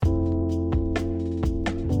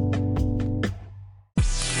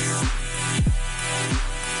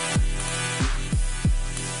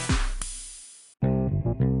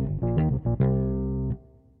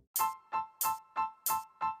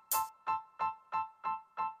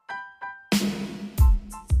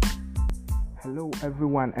Hello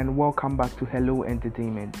everyone and welcome back to Hello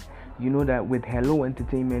Entertainment. You know that with Hello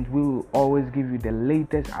Entertainment we will always give you the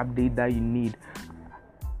latest update that you need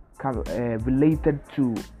related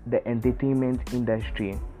to the entertainment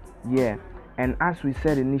industry. Yeah, and as we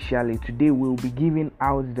said initially, today we'll be giving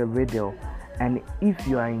out the riddle, and if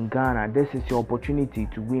you are in Ghana, this is your opportunity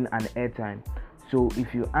to win an airtime. So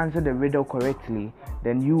if you answer the riddle correctly,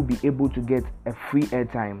 then you'll be able to get a free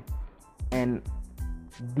airtime. And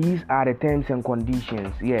these are the terms and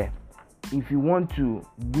conditions. Yeah, if you want to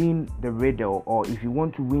win the riddle or if you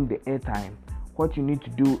want to win the airtime, what you need to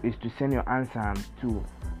do is to send your answer to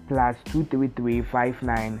 +233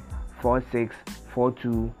 59 46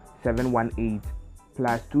 42 718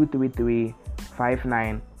 +233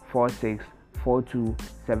 59 46 42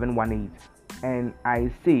 718. And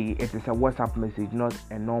I say it is a WhatsApp message, not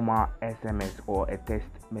a normal SMS or a text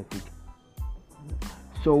message.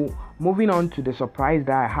 So moving on to the surprise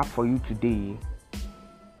that I have for you today,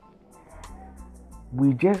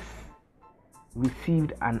 we just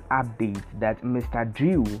received an update that Mr.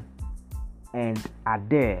 Drew and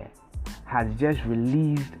Ade has just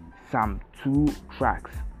released some 2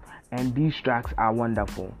 tracks, and these tracks are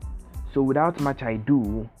wonderful. So without much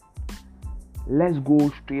ado, let's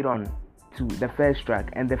go straight on to the first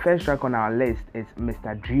track, and the first track on our list is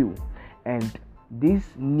Mr. Drew, and this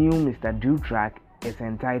new Mr. Drew track is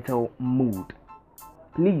entitled Mood.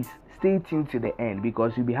 Please stay tuned to the end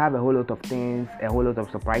because we have a whole lot of things, a whole lot of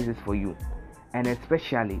surprises for you, and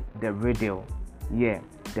especially the riddle. Yeah,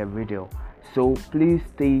 the riddle. So please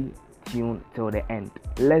stay tuned till the end.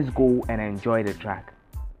 Let's go and enjoy the track.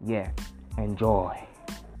 Yeah, enjoy.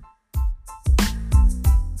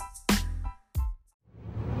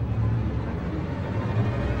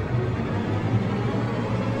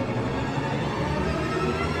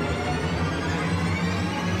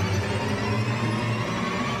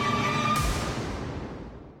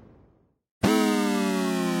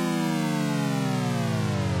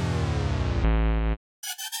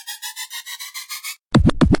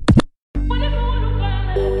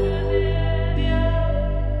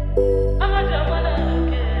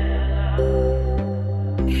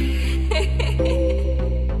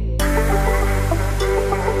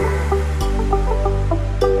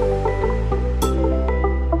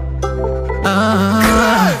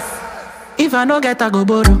 If I no get, I go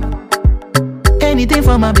borrow anything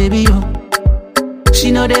for my baby, yo.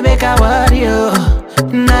 She know they make her worry, yo.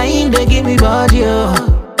 Now they give me body, yo.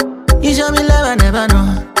 You show me love, I never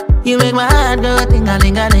know. You make my heart go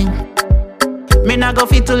ting-a-ling-a-ling. Me not go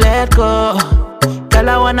fit to let go. Girl,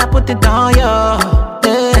 I wanna put it on, yo.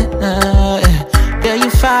 Girl, you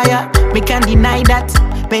fire, me can't deny that.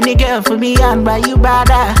 Many girl for me and by you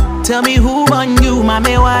brother. Tell me who on you,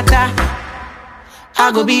 mommy water. I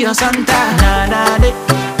go be your Santa. Na na de,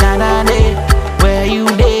 na na de. Where you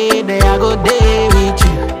day, there I go day with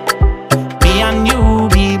you. Me and you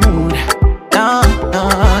be mood. No, no.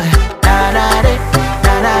 Na na de,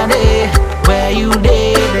 na na de. Where you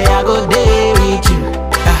day, there I go day with you.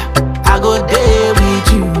 I go day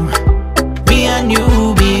with you. Me and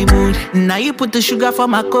you be mood. Now you put the sugar for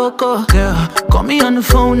my cocoa, girl. Call me on the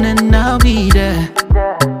phone and I'll be there.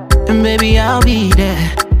 And baby I'll be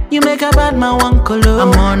there. You make a bad man one color.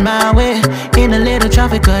 I'm on my way, in a little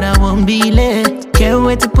traffic, but I won't be late. Can't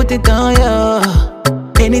wait to put it on you.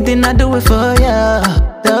 Anything I do it for you.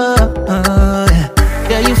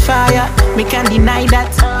 Girl, you fire, me can't deny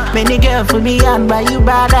that. Many girl for me and by you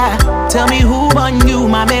brother. Tell me who on you,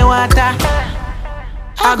 mommy water.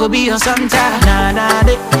 I go be your Santa. Na na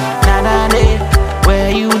de, na na de.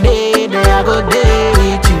 Where you day, there I go day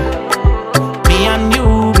with you. Me and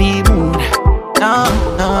you be mood. No,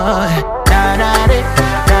 no, na na de,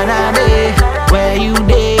 na na de. Where you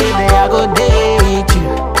day, there I go day with you.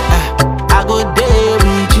 I go day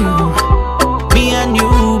with you. Me and you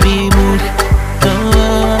be mood.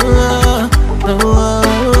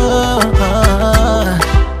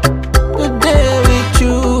 Go day with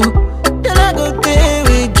you, then I go day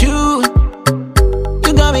with you.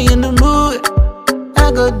 You got me in the mood.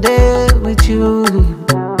 I go day with you.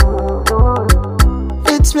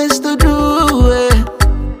 It's Mr. Drew.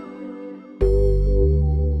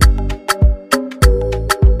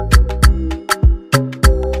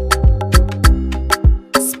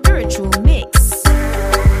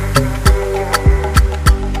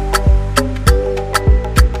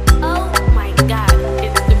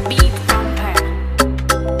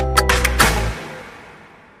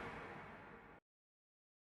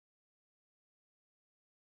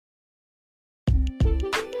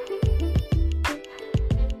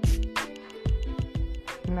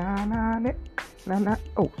 Na na na na.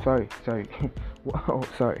 Oh, sorry. Oh,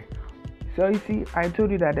 sorry. So you see, I told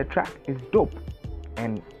you that the track is dope,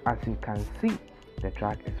 and as you can see, the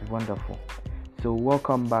track is wonderful. So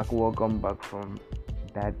welcome back from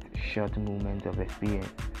that short moment of experience.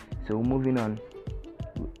 So moving on,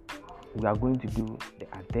 we are going to do the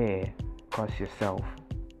Adair Cross Yourself.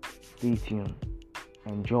 Stay tuned,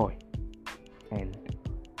 enjoy, and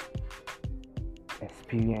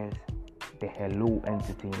experience the Hello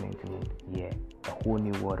Entertainment mood. Yeah, a whole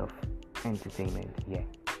new world of entertainment. Yeah.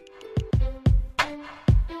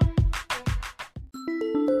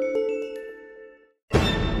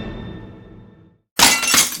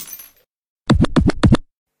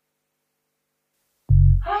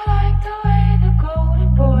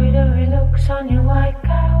 On your white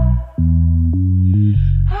gown,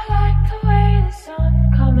 I like the way the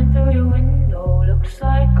sun coming through your window looks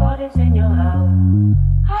like God is in your house.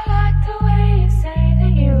 I like the way you say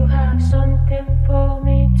that you have something for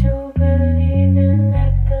me to believe in.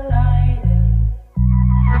 Let the light in.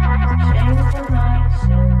 Shame for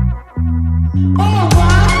myself. Oh,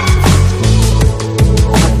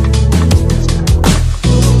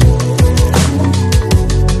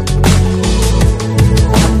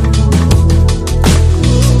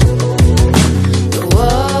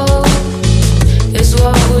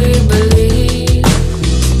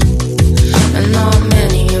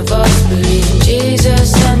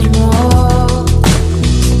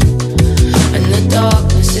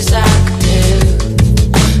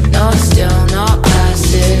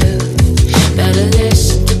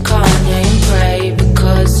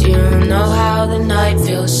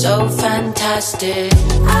 so fantastic.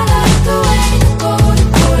 I like the way the gold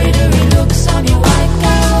embroidery looks on your white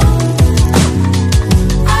gown.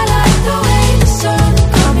 I like the way the sun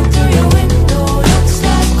coming through your window looks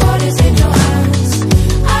like God is in your house.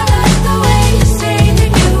 I like the way you say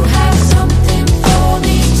that you have something for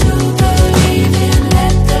me to believe in.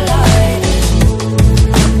 Let the light in.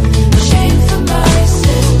 Shame for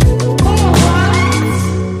myself.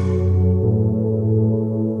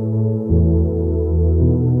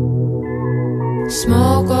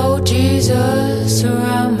 Smoke, oh Jesus,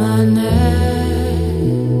 around my neck.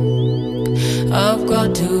 I've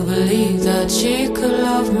got to believe that she could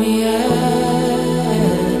love me, yeah.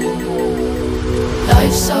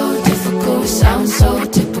 Life's so difficult, sounds so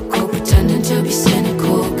typical, pretending to be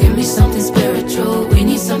cynical. Give me something spiritual, we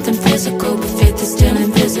need something physical, but faith is still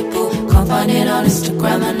invisible. Can't find it on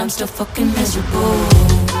Instagram and I'm still fucking miserable.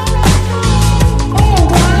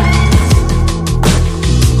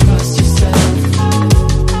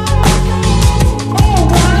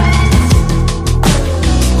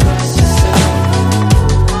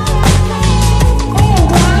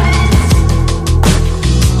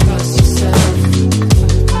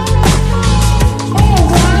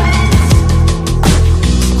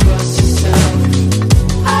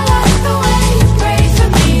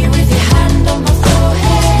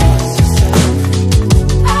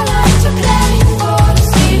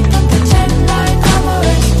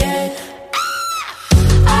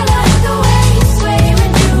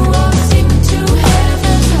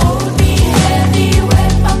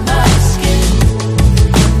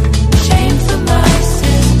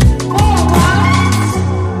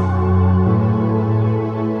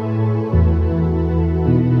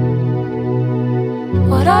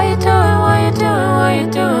 What are you doing? What you doing?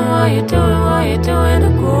 What you doing? What you doing? What you doing to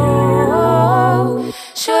grow?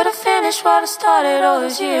 Should've finished what I started all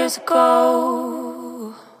those years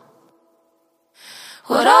ago.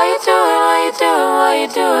 What are you doing? What you doing? What you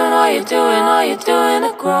doing? What you doing? What you doing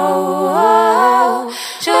to grow?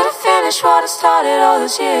 Should've finished what I started all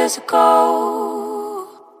those years ago.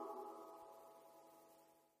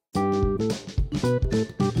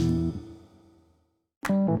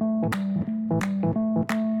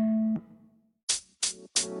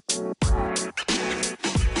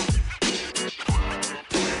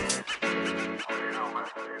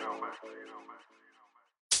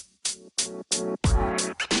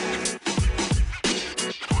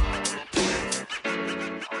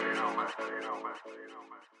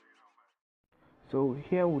 So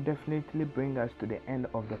here will definitely bring us to the end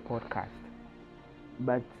of the podcast,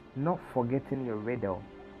 but not forgetting your riddle.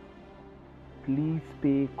 Please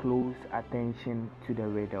pay close attention to the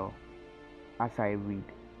riddle as I read.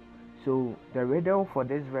 So the riddle for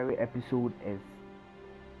this very episode is: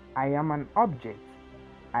 I am an object.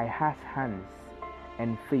 I has hands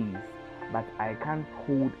and face, but I can't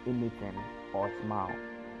hold anything or smile.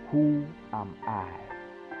 Who am I?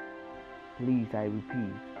 Please, I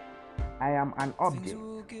repeat. I am an object.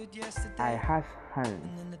 I has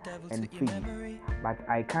hands and face, but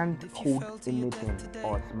I can't hold anything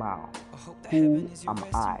or smile. Who am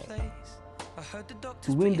I?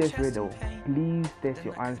 To win this riddle, please test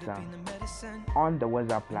your answer on the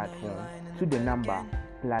WhatsApp platform to the number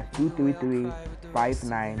 +233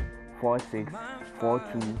 59 46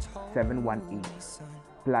 42 718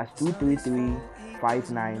 +233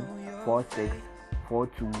 59 46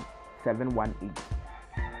 42 718,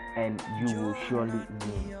 and you will surely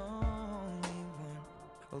win.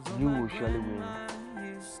 You will surely win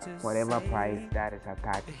whatever prize that is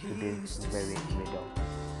attached to this very riddle.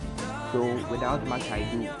 So without much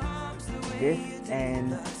ado, this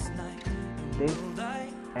ends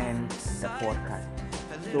the podcast.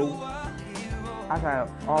 So as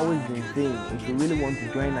I've always been saying, if you really want to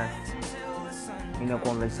join us in a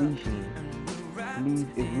conversation, please,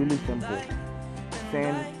 it's really simple.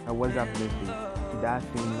 Send a WhatsApp message to that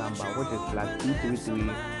same number, which is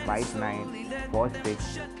 +233 59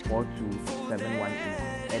 46 42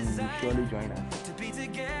 718, and you surely join us.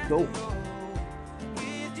 So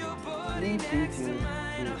please stay tuned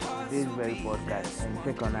to this very podcast and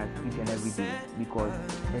check on us each and every day, because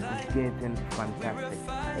it is getting fantastic,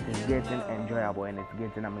 it is getting enjoyable, and it's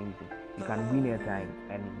getting amazing. You can win your time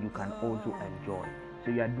and you can also enjoy.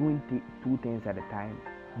 So you are doing two things at a time: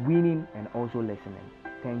 winning and also listening.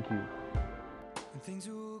 Thank you. Things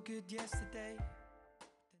were good yesterday.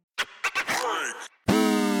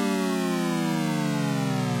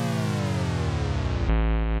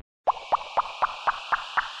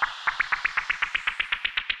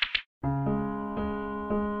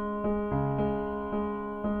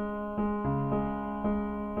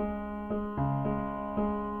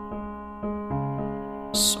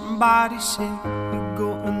 Somebody said you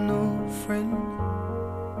got a new friend,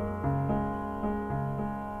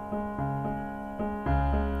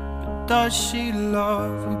 but does she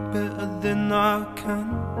love you better than I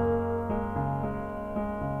can?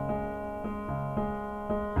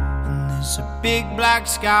 And there's a big black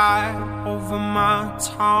sky over my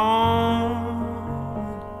town.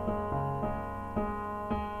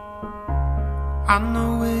 I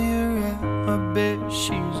know where you're at, I bet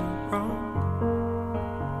she's around.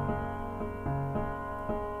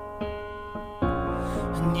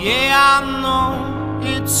 Yeah, I know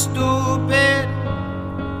it's stupid,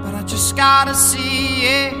 but I just gotta see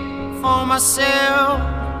it for myself.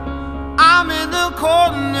 I'm in the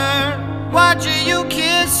corner watching you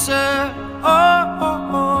kiss her,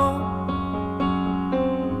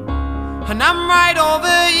 and I'm right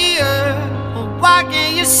over here. Why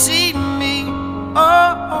can't you see me?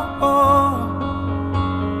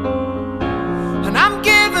 And I'm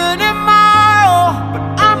giving it my all, but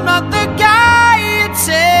I'm not the guy you're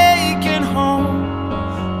taking home.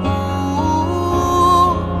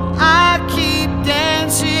 Ooh, I keep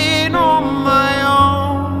dancing on my own.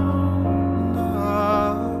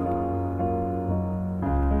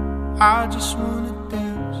 I just wanna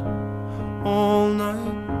dance all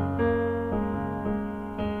night.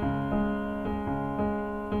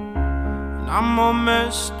 And I'm all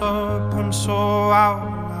messed up, I'm so out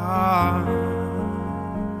of line.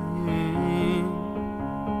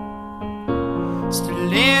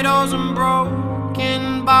 Stilettos and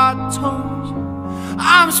broken bottles,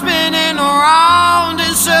 I'm spinning around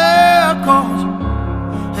in circles,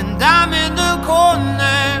 and I'm in the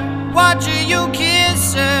corner watching you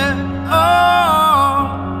kiss her,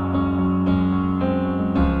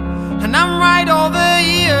 and I'm right over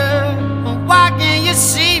here. Why can't you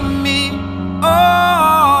see me?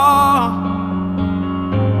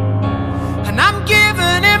 And I'm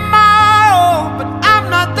giving it my all, but I'm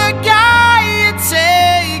not the guy you're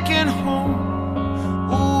taking home.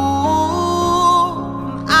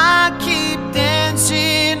 Ooh, I keep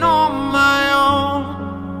dancing on my own.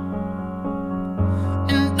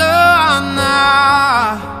 And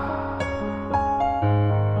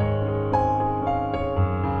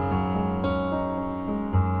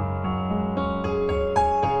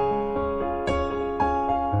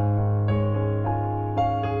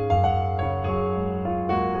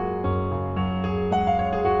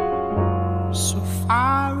so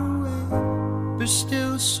far away, but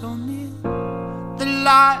still so near. The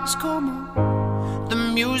lights come on, the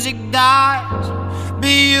music dies, but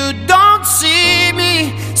you don't see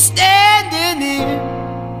me standing here.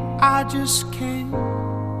 I just came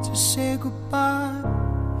to say goodbye.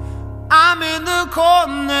 I'm in the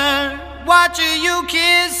corner watching you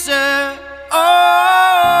kiss her,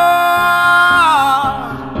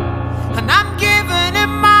 and I'm giving it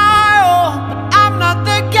my all, but I'm not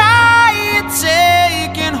the guy you're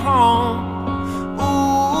taking home.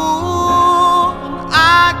 Ooh,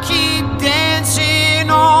 I keep dancing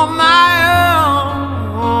on my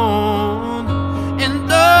own. And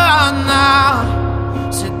now,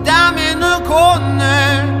 said I'm in the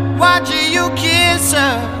corner watching you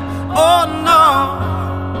answer. Oh no.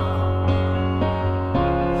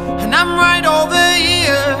 And I'm right over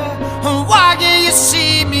here. Why can't you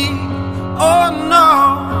see me? Oh no.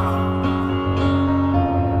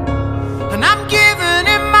 And I'm giving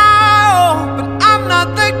it my all, but I'm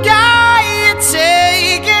not the guy you're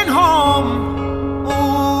taking home.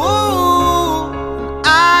 Ooh,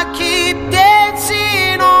 I keep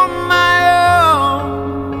dancing on my own.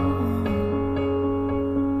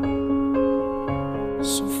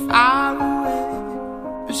 So far away,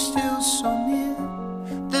 but still so near.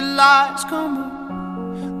 The lights come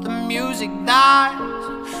on, the music dies,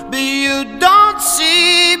 but you don't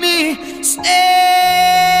see me stay.